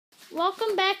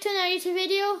Welcome back to another YouTube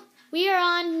video. We are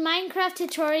on Minecraft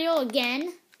tutorial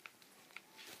again.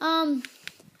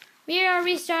 We are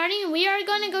restarting. We are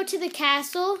going to go to the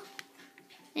castle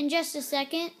in just a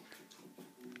second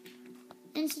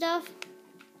and stuff.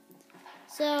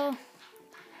 So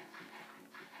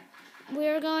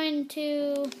we're going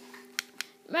to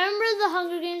remember the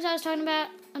Hunger Games I was talking about.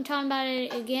 I'm talking about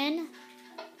it again.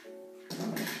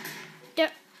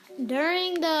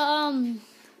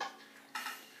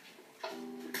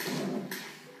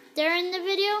 During the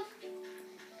video.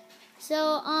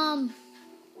 So I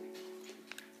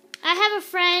have a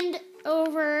friend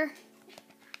over.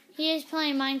 He is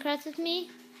playing Minecraft with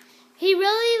me. He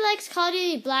really likes Call of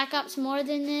Duty Black Ops more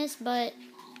than this, but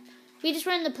we just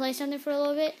wanted to play something for a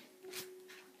little bit.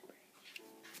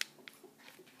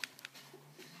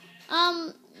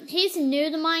 He's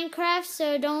new to Minecraft,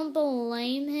 so don't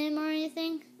blame him or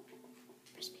anything.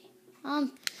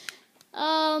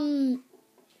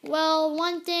 Well,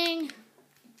 one thing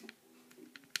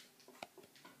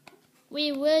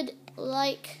we would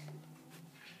like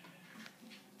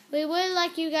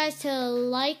you guys to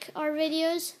like our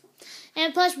videos.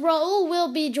 And plus, Raul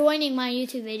will be joining my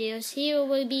YouTube videos. He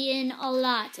will be in a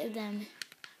lot of them.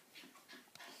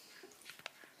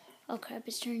 Oh crap,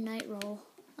 it's turned night, Raul.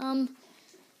 Raul,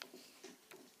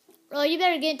 you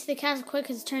better get to the castle quick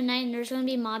because it's turned night and there's going to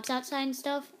be mobs outside and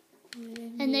stuff.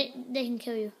 And they can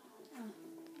kill you.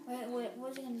 Wait,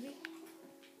 what's it gonna be?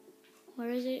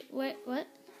 Where is it? What?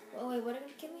 Oh, wait, what are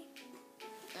gonna kill me?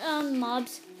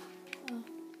 Mobs. Oh.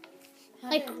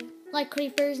 Like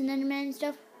creepers and Enderman and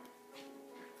stuff.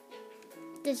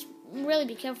 Just really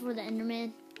be careful with the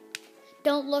Enderman.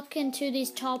 Don't look into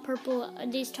these tall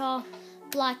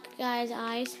black guys'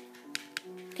 eyes.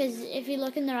 Because if you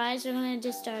look in their eyes, they're gonna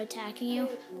just start attacking you.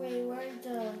 Wait, where's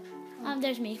the...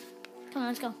 There's me. Come on,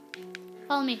 let's go.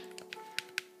 Follow me.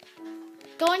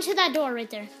 Go into that door right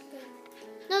there.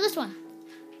 No, this one.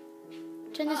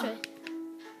 Turn this way.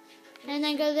 And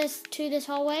then go to this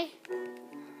hallway.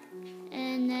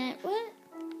 And then, what?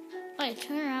 Wait,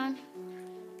 turn around.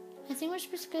 I think we're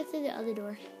supposed to go through the other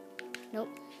door. Nope.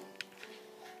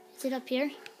 Is it up here?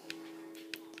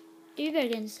 Dude, you better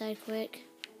get inside quick.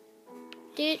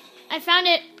 Dude, I found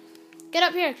it. Get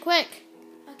up here, quick.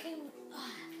 Okay.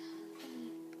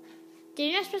 Dude,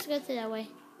 you're not supposed to go through that way.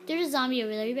 There's a zombie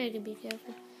over there. You better be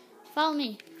careful. Follow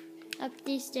me. Up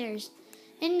these stairs.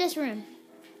 In this room.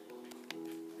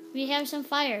 We have some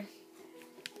fire.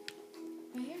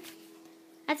 Right here?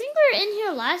 I think we were in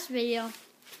here last video.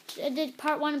 I did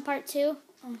part 1 and part 2.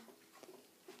 Oh.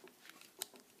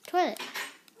 Toilet.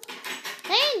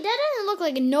 That doesn't look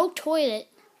like no toilet.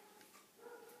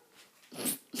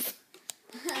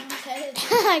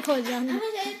 I called it down.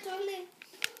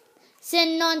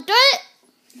 Sitting on toilet.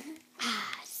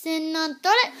 Sitting on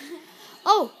toilet.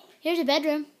 Oh, here's a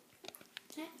bedroom.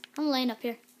 I'm laying up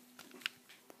here.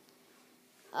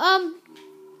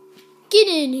 Get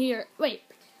in here. Wait.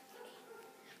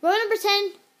 Row number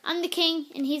 10. I'm the king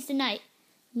and he's the knight.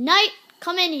 Knight,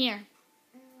 come in here.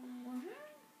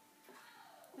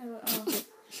 I don't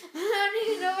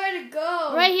even know where to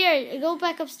go. Right here. Go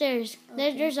back upstairs.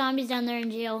 Okay. There's zombies down there in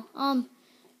jail. Right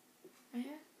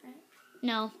here? Right?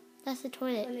 No, that's the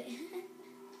toilet.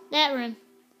 That room.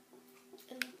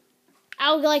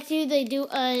 I would like you to do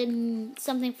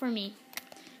something for me.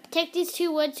 Take these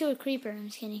 2 wood to a creeper. I'm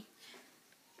just kidding.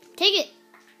 Take it.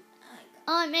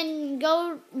 And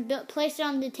go place it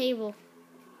on the table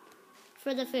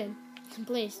for the food,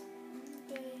 please.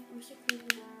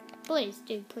 Please,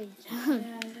 dude, please.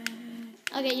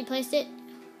 Okay, you placed it.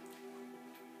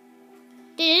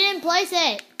 Dude, you didn't place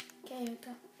it. Okay, here we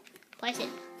go. Place it.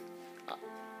 Oh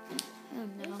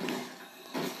no.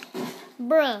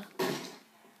 Bruh.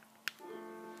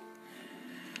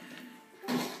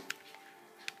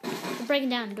 We're breaking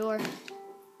down a door.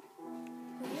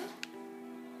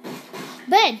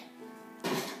 Bed!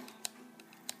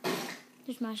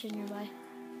 There's monsters nearby.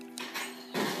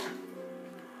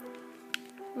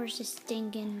 Where's the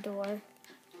stinking door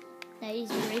that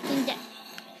he's breaking down?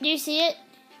 Do you see it?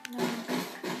 No.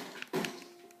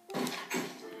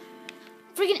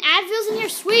 Freaking Advil's in here,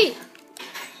 sweet!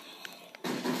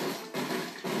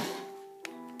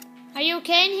 Are you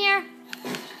okay in here?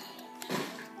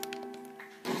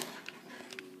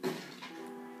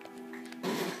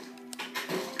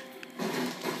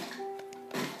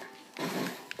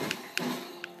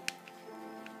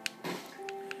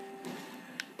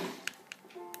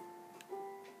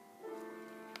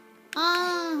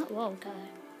 Whoa, God.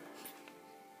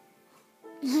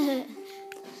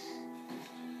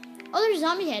 Oh, there's a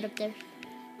zombie head up there.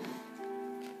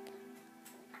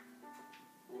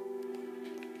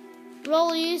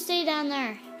 Roll, you stay down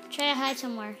there. Try to hide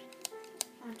somewhere.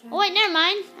 Okay. Oh wait, never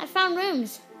mind. I found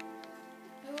rooms.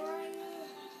 Where are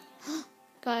you?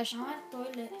 Gosh, I'm at the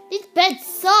toilet. these beds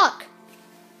suck.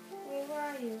 Wait, where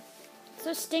are you?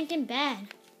 So stinking bad.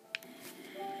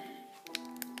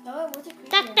 Oh, what's a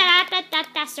Da creeper? da da da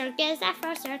da. Circus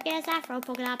afro,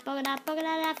 polka dot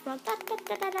afro. Da da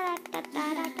da da da da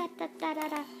da da da da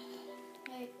da.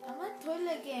 Hey, I'm at the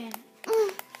toilet again.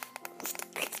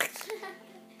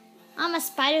 I'm a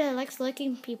spider that likes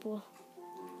licking people.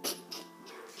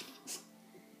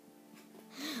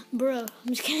 Bro, I'm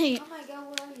just kidding. Oh my god,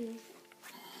 where are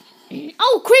you?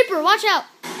 Oh, creeper! Watch out,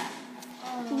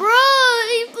 Oh. bro!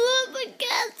 He blew up the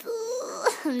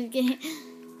castle. I'm just kidding.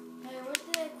 Hey, where's the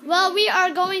creeper? Well, we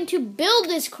are going to build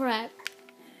this crap.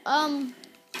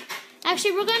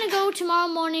 Actually, we're gonna go tomorrow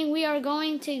morning. We are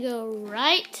going to go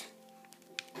right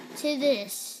to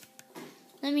this.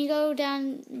 Let me go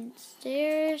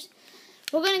downstairs.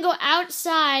 We're gonna go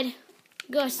outside,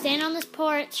 go stand on this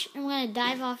porch, and we're gonna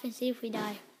dive off and see if we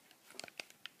die.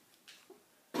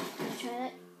 Wanna try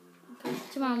that? Okay.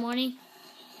 Tomorrow morning.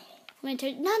 I'm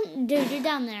gonna dude, you're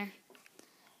down there.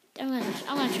 I'm gonna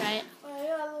try it. Oh, are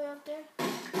you all the way up there?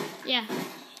 Yeah.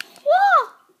 Whoa!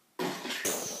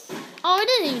 Oh, it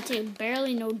didn't even take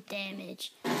barely no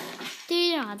damage. Dude,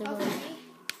 you don't have to Oh, worry. for me?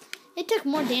 It took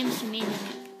more damage to me than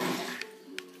it.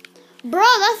 Bro,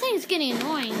 that thing's getting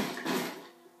annoying.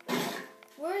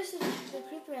 Where is the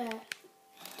creeper at?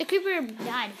 The creeper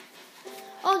died.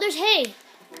 Oh, there's hay.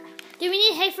 Dude, we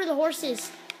need hay for the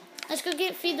horses. Let's go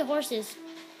feed the horses.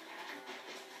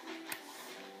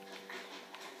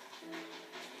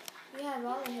 We have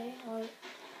all the hay. Or...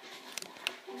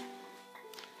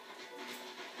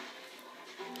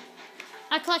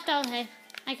 I collect all the hay.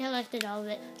 I collected all of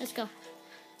it. Let's go.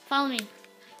 Follow me.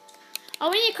 Oh,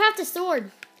 we need to craft a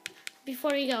sword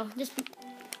before we go. Just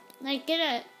like get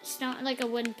a stone, like a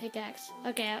wooden pickaxe.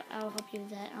 Okay, I'll help you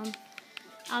with that.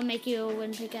 I'll make you a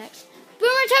wooden pickaxe.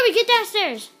 Boomer Toby, get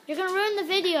downstairs. You're gonna ruin the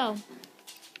video.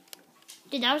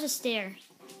 Dude, that was a stair.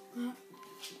 Oh,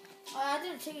 I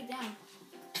didn't take it down.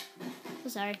 I'm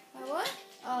sorry. Wait, what?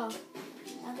 Oh,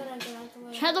 I gotta get out the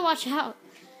way. Try to watch out.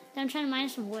 I'm trying to mine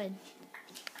some wood.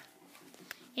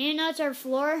 And you know it's our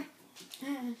floor?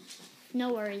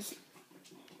 No worries.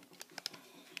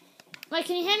 Wait,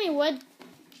 can you hand me wood?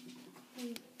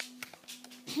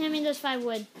 Hand me those 5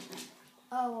 wood.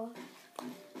 Oh.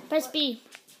 Press What? B.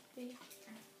 B.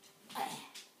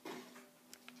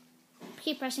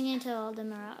 Keep pressing it until all of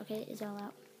them are out. Okay, it's all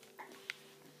out.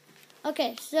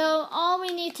 Okay, so all we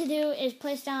need to do is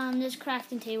place down this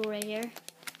crafting table right here.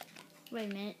 Wait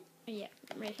a minute. Yeah,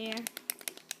 right here. I'm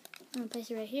gonna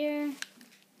place it right here.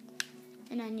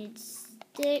 And I need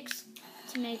sticks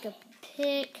to make a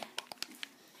pick.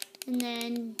 And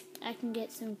then I can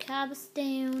get some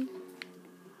cobblestone.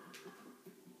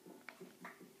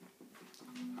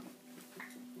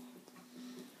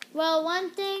 Well,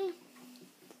 one thing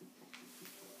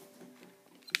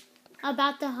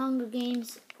about the Hunger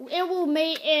Games, it will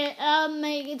make it.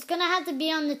 It's gonna have to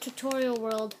be on the tutorial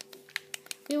world.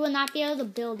 We will not be able to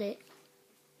build it.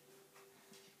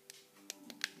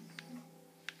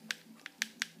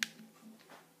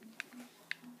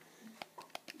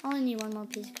 I only need one more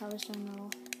piece of cobblestone roll.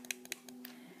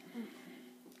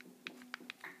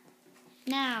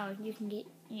 Now you can get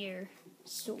your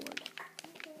sword.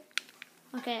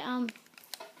 Okay, I want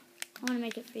to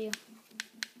make it for you.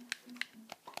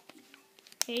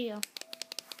 Here you go.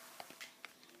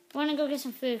 I want to go get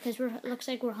some food because looks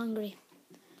like we're hungry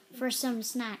for some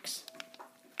snacks.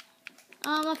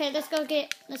 Okay, let's go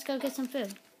get some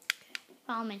food.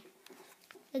 Follow me.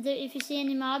 If you see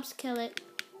any mobs, kill it.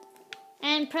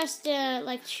 And press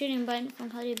the shooting button from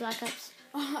Call of Duty Black Ops.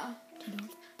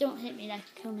 Don't hit me, that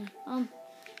could kill me.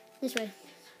 This way.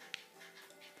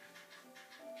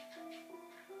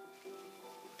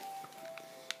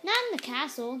 Not in the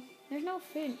castle. There's no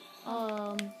food.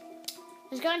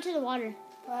 Let's go into the water.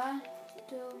 1,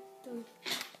 2, 3.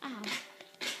 Ow.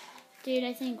 Dude,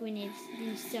 I think we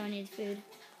still need food.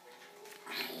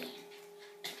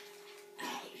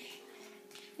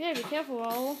 You gotta be careful,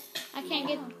 Raul. I can't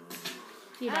get...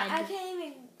 I can't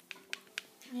even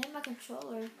hit my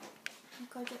controller.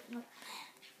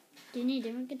 Do you need a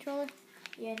different controller?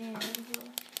 Yeah, I need a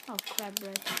controller. Oh, crap, bro.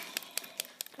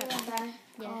 You're gonna die?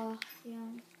 Yeah. Yeah.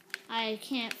 I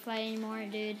can't fight anymore,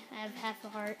 dude. I have half a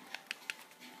heart.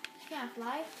 You can't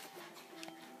fly?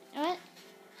 What?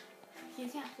 You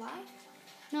can't fly?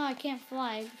 No, I can't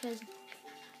fly because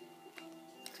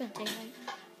it's gonna take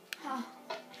Huh.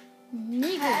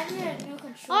 nigga. I need a new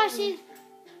controller. Oh, see.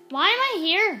 Why am I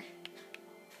here?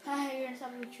 You're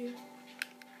inside of a tree.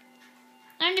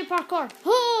 I'm doing parkour.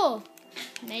 Oh!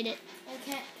 Made it.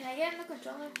 Can I get my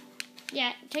controller?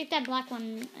 Yeah, take that black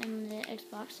one in the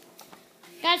Xbox.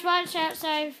 Guys, watch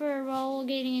outside for Roll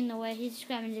getting in the way. He's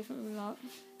grabbing a different remote.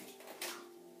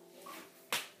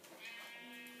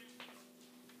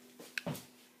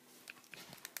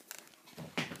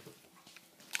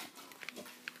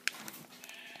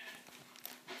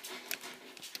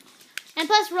 And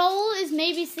plus, Roll is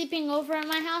maybe sleeping over at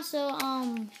my house, so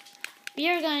we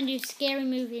are gonna do scary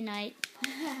movie night,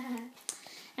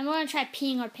 and we're gonna try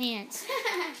peeing our pants.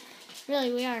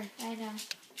 Really, we are. I know.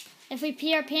 If we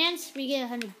pee our pants, we get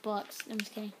 $100. I'm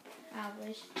just kidding. I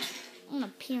wish. I'm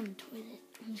gonna pee on the toilet.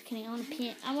 I'm just kidding. I want to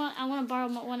pee. I want to borrow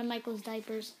one of Michael's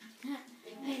diapers.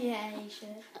 Yeah, you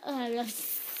should. I love.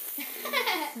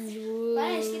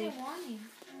 But it's getting warming.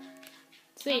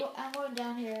 Sweet. I'm going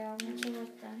down here. I'm going to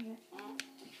look down here.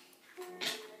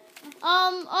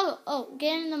 Oh,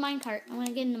 get in the minecart. I want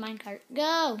to get in the minecart.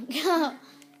 Go.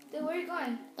 Dude, where are you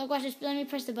going? Look, watch this. Let me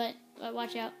press the button.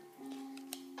 Watch out.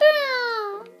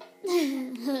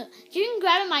 You can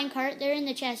grab a minecart. They're in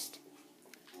the chest.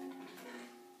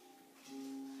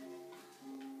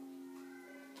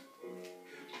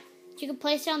 You can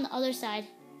place it on the other side.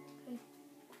 Okay.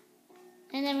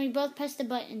 And then we both press the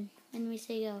button and we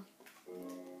say go.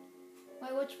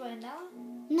 Wait, which button? That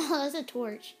one? No, that's a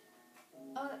torch.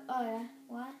 Oh yeah.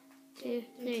 1, 2,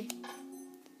 3.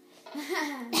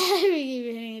 We're We keep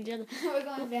hitting each other.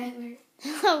 going backward.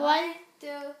 1, 2.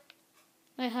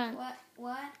 wait, hold on.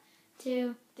 1,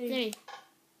 2, 3. 3.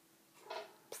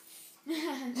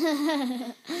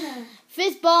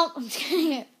 Fist bump. I'm just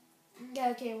kidding. Yeah,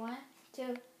 okay, 1,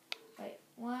 2. Wait,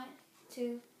 1,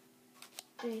 2,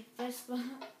 3. Fist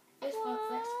bump. Fist bump.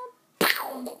 Fist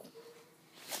bump.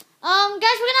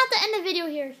 Guys, we're gonna have to end the video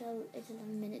here, so it's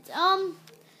 11 minutes.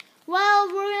 Well,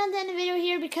 we're gonna have to end the video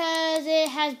here because it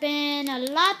has been a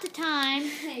lot of time.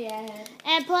 Yeah.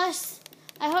 And plus,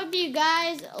 I hope you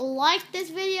guys like this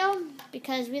video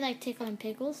because we like tickling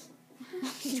pickles.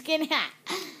 Just kidding.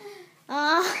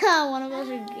 One of us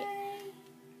are good.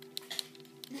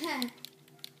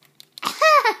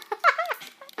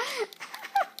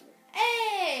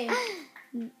 Hey!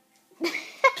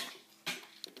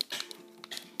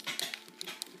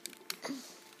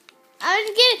 I'm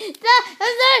just kidding. No,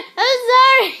 I'm sorry. I'm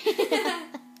sorry.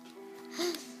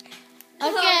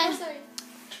 Okay. I'm sorry.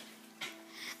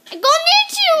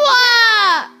 Konnichiwa!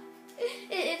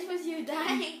 It was you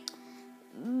dying.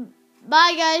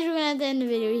 Bye, guys. We're going to have to end the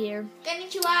video here.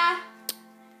 Konnichiwa.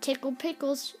 Tickle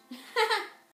pickles.